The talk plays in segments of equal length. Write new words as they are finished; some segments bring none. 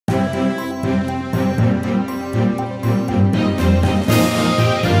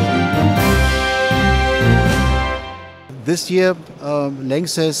This year,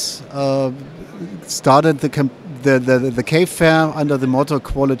 Lanxess started the Cave Fair under the motto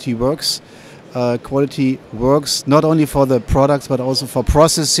Quality Works. Quality works not only for the products but also for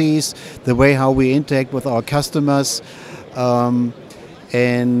processes, the way how we interact with our customers, and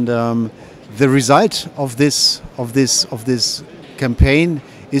the result of this campaign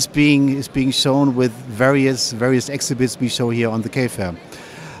is being shown with various exhibits we show here on the Cave Fair.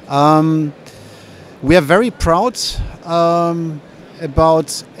 We are very proud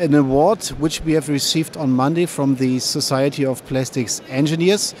about an award which we have received on Monday from the Society of Plastics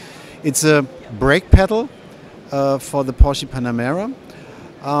Engineers. It's a brake pedal for the Porsche Panamera.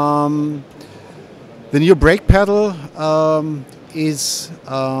 The new brake pedal is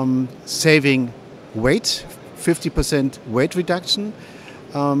saving weight, 50% weight reduction.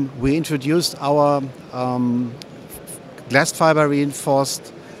 We introduced our glass fiber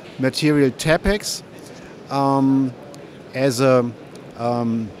reinforced material Tapex as a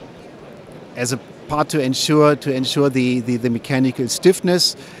part to ensure the mechanical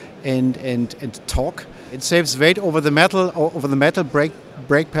stiffness and torque. It saves weight over the metal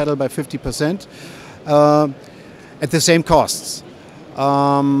brake pedal by 50% at the same costs.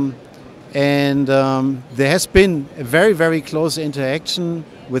 There has been a very close interaction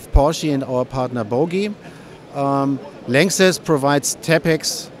with Porsche and our partner Bogi. Lanxess provides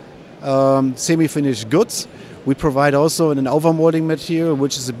Tapex semi-finished goods. We provide also an overmolding material,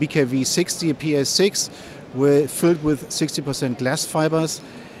 which is a BKV60, a PS6, filled with 60% glass fibers.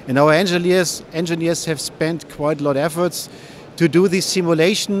 And our engineers have spent quite a lot of efforts to do this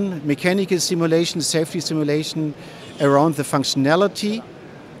simulation, mechanical simulation, safety simulation around the functionality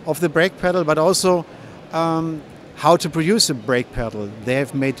of the brake pedal, but also how to produce a brake pedal. They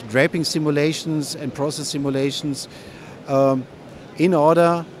have made draping simulations and process simulations in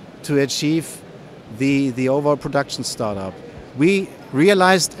order to achieve the overall production startup. We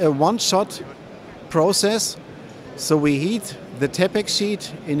realized a one-shot process, so we heat the Tapex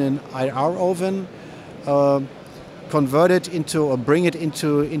sheet in an IR oven, convert it into or bring it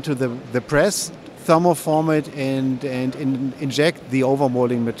into the press, thermoform it, and inject the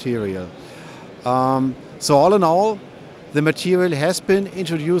overmolding material. So all in all, the material has been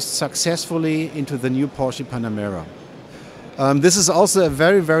introduced successfully into the new Porsche Panamera. This is also a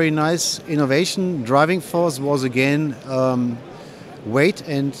very nice innovation. Driving force was again weight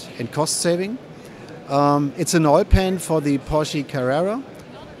and cost saving. It's an oil pan for the Porsche Carrera.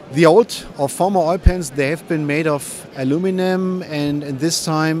 The old or former oil pans, they have been made of aluminum, and this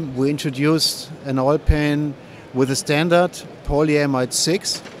time we introduced an oil pan with a standard polyamide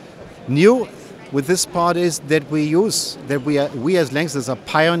 6. New with this part is that we as Lanxess are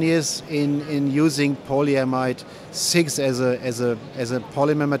pioneers in using polyamide 6 as a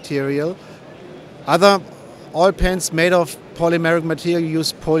polymer material. Other oil pans made of polymeric material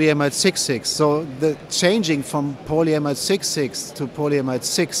use polyamide 6,6. So the changing from polyamide 6,6 to polyamide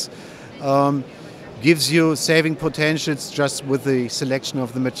 6 gives you saving potentials just with the selection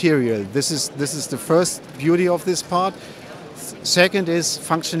of the material. This is the first beauty of this part. Second is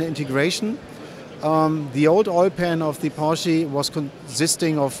functional integration. The old oil pan of the Porsche was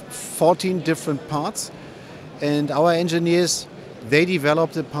consisting of 14 different parts, and our engineers, they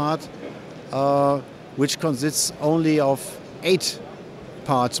developed a part which consists only of 8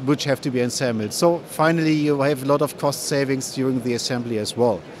 parts which have to be assembled. So finally you have a lot of cost savings during the assembly as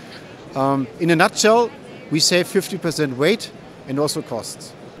well. In a nutshell, we save 50% weight and also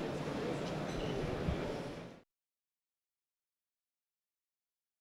costs.